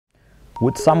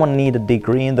Would someone need a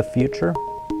degree in the future?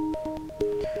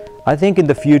 I think in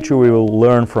the future we will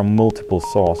learn from multiple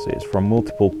sources, from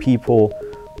multiple people,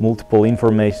 multiple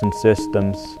information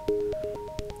systems,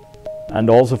 and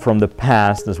also from the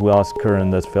past as well as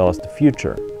current as well as the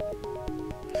future.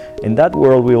 In that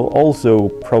world we will also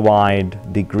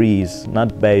provide degrees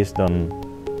not based on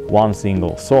one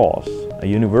single source, a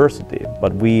university,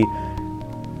 but we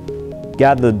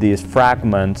gather these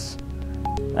fragments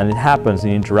and it happens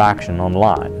in interaction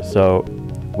online. So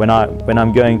when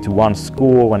I'm going to one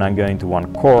school, when I'm going to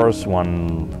one course,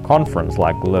 one conference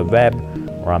like Le Web,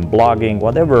 or I'm blogging,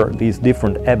 whatever these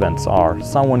different events are,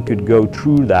 someone could go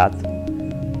through that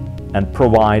and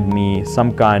provide me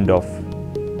some kind of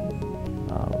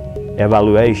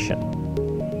evaluation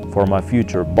for my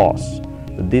future boss.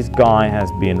 That this guy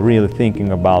has been really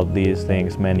thinking about these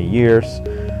things many years.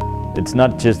 It's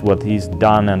not just what he's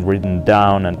done and written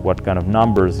down and what kind of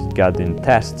numbers he got in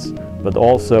tests, but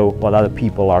also what other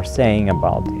people are saying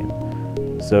about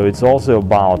him. So it's also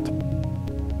about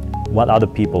what other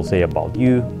people say about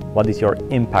you, what is your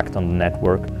impact on the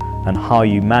network, and how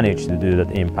you manage to do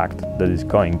that impact that is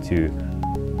going to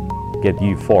get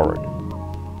you forward.